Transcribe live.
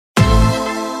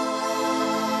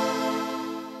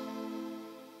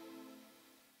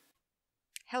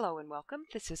Hello and welcome.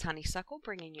 This is Honeysuckle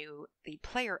bringing you the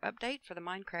player update for the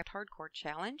Minecraft Hardcore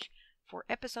Challenge for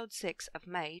Episode 6 of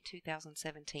May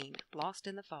 2017, Lost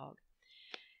in the Fog.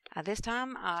 This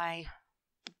time I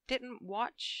didn't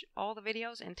watch all the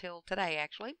videos until today,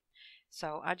 actually.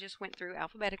 So I just went through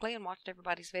alphabetically and watched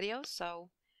everybody's videos, so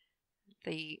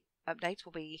the updates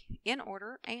will be in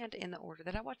order and in the order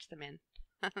that I watched them in.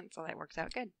 So that works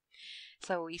out good.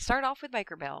 So we start off with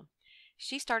Baker Bell.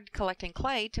 She started collecting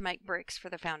clay to make bricks for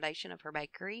the foundation of her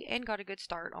bakery and got a good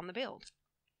start on the build.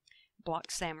 Block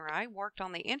Samurai worked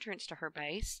on the entrance to her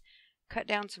base, cut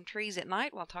down some trees at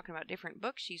night while talking about different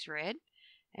books she's read,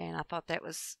 and I thought that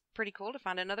was pretty cool to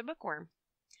find another bookworm.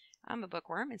 I'm a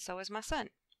bookworm, and so is my son.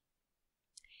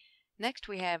 Next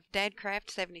we have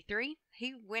Dadcraft73.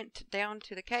 He went down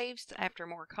to the caves after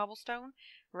more cobblestone,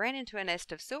 ran into a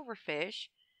nest of silverfish,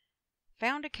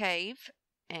 found a cave,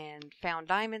 and found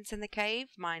diamonds in the cave,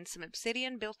 mined some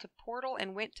obsidian, built a portal,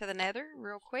 and went to the nether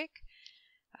real quick.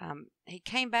 He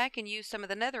came back and used some of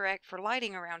the netherrack for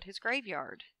lighting around his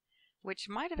graveyard, which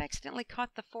might have accidentally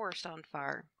caught the forest on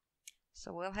fire.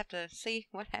 So we'll have to see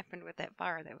what happened with that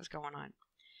fire that was going on.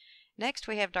 Next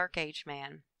we have Dark Age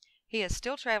Man. He is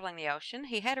still traveling the ocean.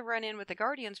 He had a run-in with the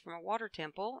guardians from a water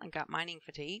temple and got mining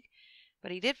fatigue.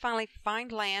 But he did finally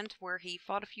find land where he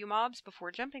fought a few mobs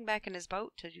before jumping back in his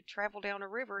boat to travel down a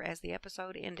river as the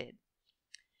episode ended.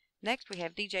 Next we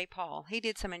have DJ Paul. He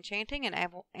did some enchanting and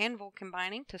anvil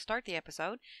combining to start the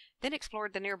episode, then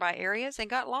explored the nearby areas and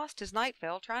got lost as night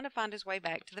fell trying to find his way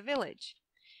back to the village.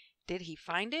 Did he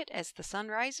find it as the sun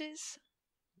rises?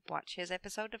 Watch his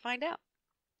episode to find out.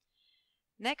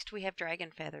 Next we have Dragon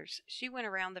Feathers. She went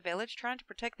around the village trying to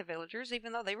protect the villagers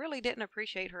even though they really didn't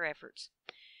appreciate her efforts.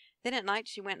 Then at night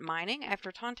she went mining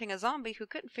after taunting a zombie who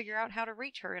couldn't figure out how to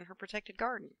reach her in her protected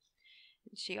garden.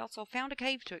 She also found a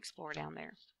cave to explore down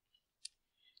there.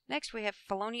 Next we have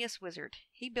Felonious Wizard.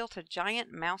 He built a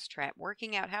giant mousetrap,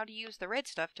 working out how to use the red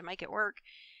stuff to make it work,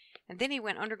 and then he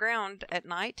went underground at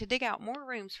night to dig out more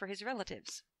rooms for his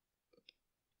relatives.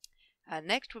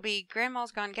 Next would be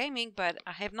Grandma's Gone Gaming, but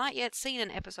I have not yet seen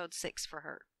an episode 6 for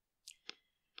her.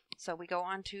 So we go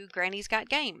on to Granny's Got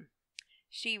Game.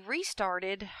 She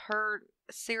restarted her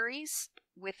series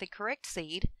with the correct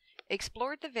seed,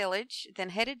 explored the village, then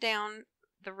headed down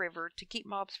the river to keep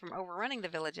mobs from overrunning the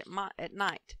village at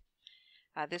night.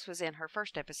 This was in her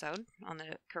first episode on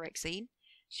the correct seed.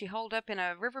 She holed up in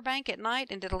a riverbank at night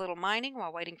and did a little mining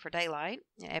while waiting for daylight.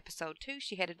 In episode 2,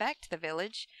 she headed back to the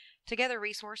village to gather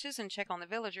resources and check on the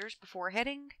villagers before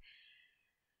heading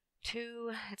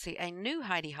to, a new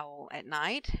hidey hole at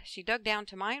night. She dug down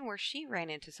to mine where she ran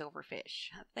into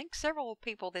silverfish. I think several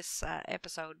people this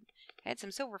episode had some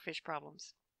silverfish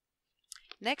problems.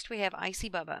 Next we have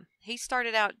Icy Bubba. He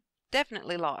started out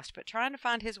definitely lost, but trying to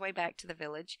find his way back to the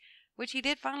village, which he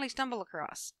did finally stumble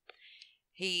across.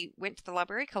 He went to the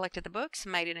library, collected the books,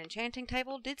 made an enchanting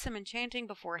table, did some enchanting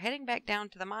before heading back down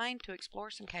to the mine to explore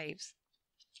some caves.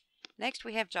 Next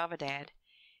we have Java Dad.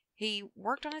 He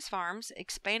worked on his farms,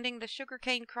 expanding the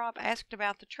sugarcane crop, asked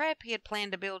about the trap he had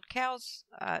planned to build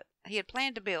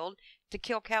to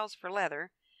kill cows for leather.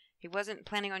 He wasn't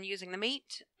planning on using the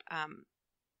meat.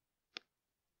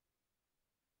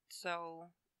 So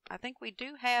I think we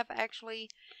do have actually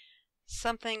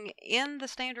something in the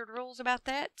standard rules about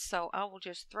that. So I will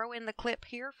just throw in the clip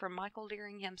here from Michael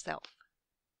Deering himself.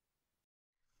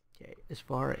 Okay, as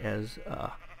far as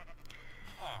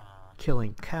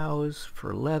killing cows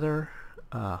for leather,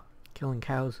 killing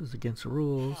cows is against the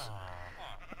rules.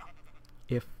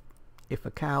 If a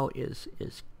cow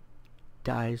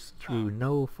dies through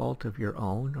no fault of your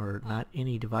own, or not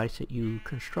any device that you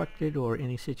constructed or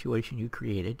any situation you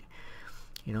created,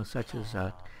 such as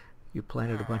you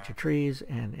planted a bunch of trees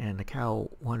and the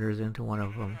cow wanders into one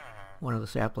of the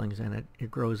saplings, and it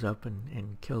grows up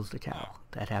and kills the cow.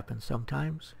 That happens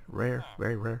sometimes, rare,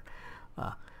 very rare.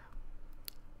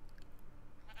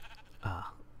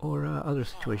 Or other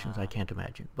situations I can't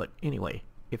imagine. But anyway,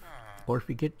 if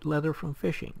you get leather from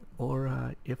fishing,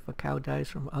 or if a cow dies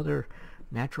from other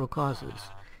natural causes,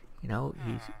 he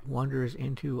wanders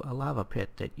into a lava pit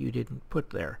that you didn't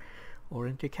put there, or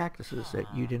into cactuses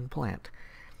that you didn't plant,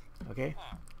 okay?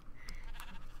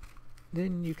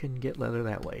 Then you can get leather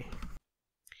that way.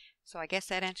 So I guess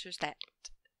that answers that.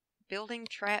 Building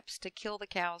traps to kill the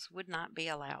cows would not be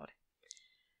allowed.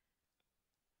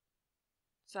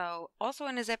 So, also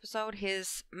in his episode,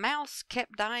 his mouse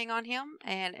kept dying on him,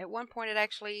 and at one point it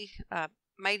actually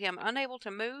made him unable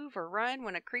to move or run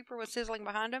when a creeper was sizzling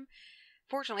behind him.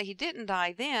 Fortunately, he didn't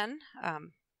die then.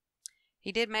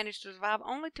 He did manage to survive,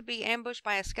 only to be ambushed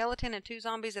by a skeleton and 2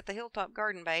 zombies at the hilltop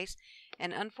garden base,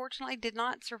 and unfortunately did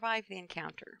not survive the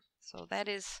encounter. So that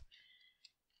is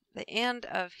the end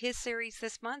of his series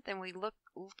this month, and we look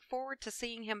forward to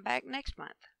seeing him back next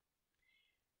month.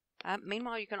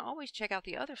 Meanwhile, you can always check out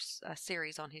the other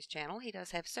series on his channel. He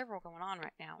does have several going on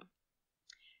right now.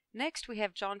 Next, we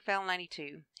have John Fowl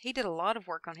 92. He did a lot of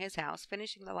work on his house,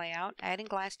 finishing the layout, adding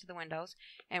glass to the windows,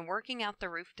 and working out the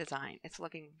roof design. It's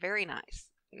looking very nice.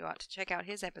 You ought to check out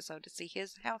his episode to see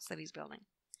his house that he's building.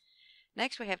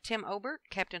 Next, we have Tim Obert,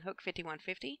 Captain Hook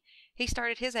 5150. He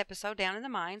started his episode down in the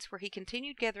mines, where he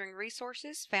continued gathering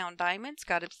resources, found diamonds,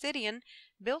 got obsidian,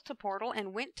 built a portal,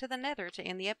 and went to the Nether to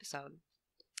end the episode.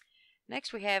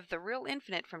 Next, we have The Real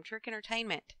Infinite from Trick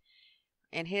Entertainment.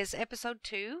 In his episode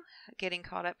 2, getting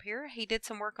caught up here, he did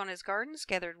some work on his gardens,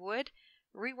 gathered wood,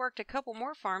 reworked a couple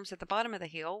more farms at the bottom of the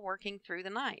hill, working through the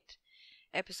night.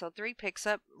 Episode 3 picks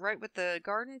up right with the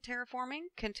garden terraforming,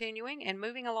 continuing and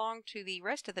moving along to the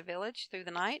rest of the village through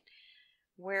the night,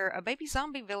 where a baby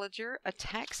zombie villager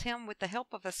attacks him with the help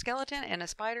of a skeleton and a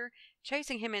spider,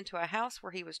 chasing him into a house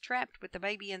where he was trapped with the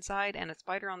baby inside and a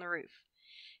spider on the roof.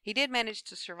 He did manage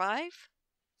to survive,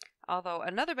 although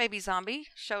another baby zombie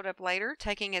showed up later,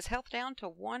 taking his health down to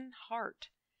 1 heart.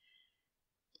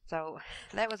 So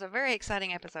that was a very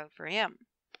exciting episode for him.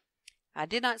 I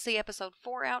did not see episode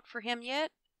 4 out for him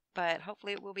yet, but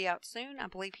hopefully it will be out soon. I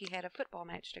believe he had a football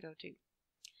match to go to.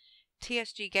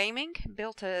 TSG Gaming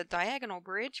built a diagonal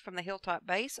bridge from the hilltop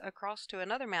base across to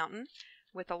another mountain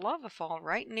with a lava fall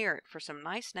right near it for some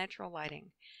nice natural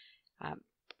lighting.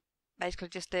 Basically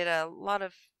just did a lot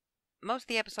of, most of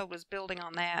the episode was building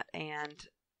on that and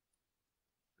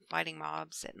fighting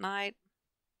mobs at night.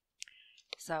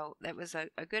 So that was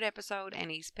a good episode,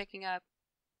 and he's picking up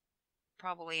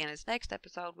probably in his next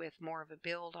episode with more of a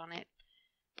build on it.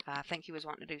 I think he was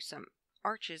wanting to do some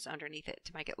arches underneath it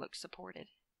to make it look supported.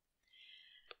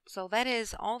 So that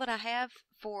is all that I have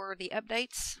for the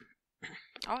updates.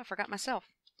 Oh, I forgot myself.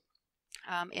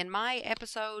 In my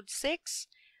episode 6,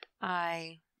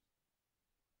 I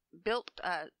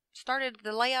started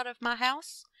the layout of my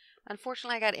house.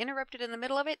 Unfortunately, I got interrupted in the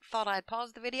middle of it. Thought I'd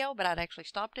paused the video, but I'd actually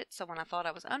stopped it. So when I thought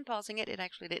I was unpausing it, it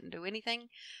actually didn't do anything.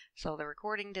 So the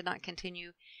recording did not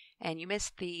continue. And you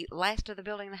missed the last of the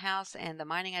building the house and the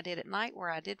mining I did at night, where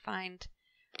I did find,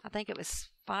 I think it was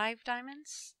 5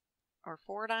 diamonds or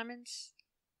 4 diamonds,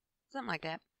 something like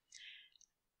that.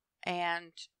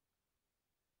 And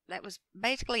that was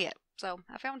basically it. So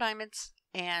I found diamonds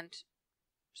and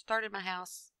started my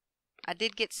house. I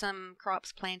did get some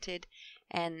crops planted,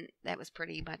 and that was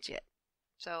pretty much it.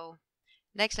 So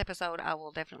next episode, I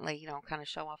will definitely, kind of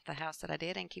show off the house that I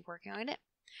did and keep working on it.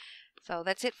 So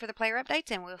that's it for the player updates,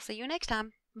 and we'll see you next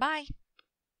time. Bye.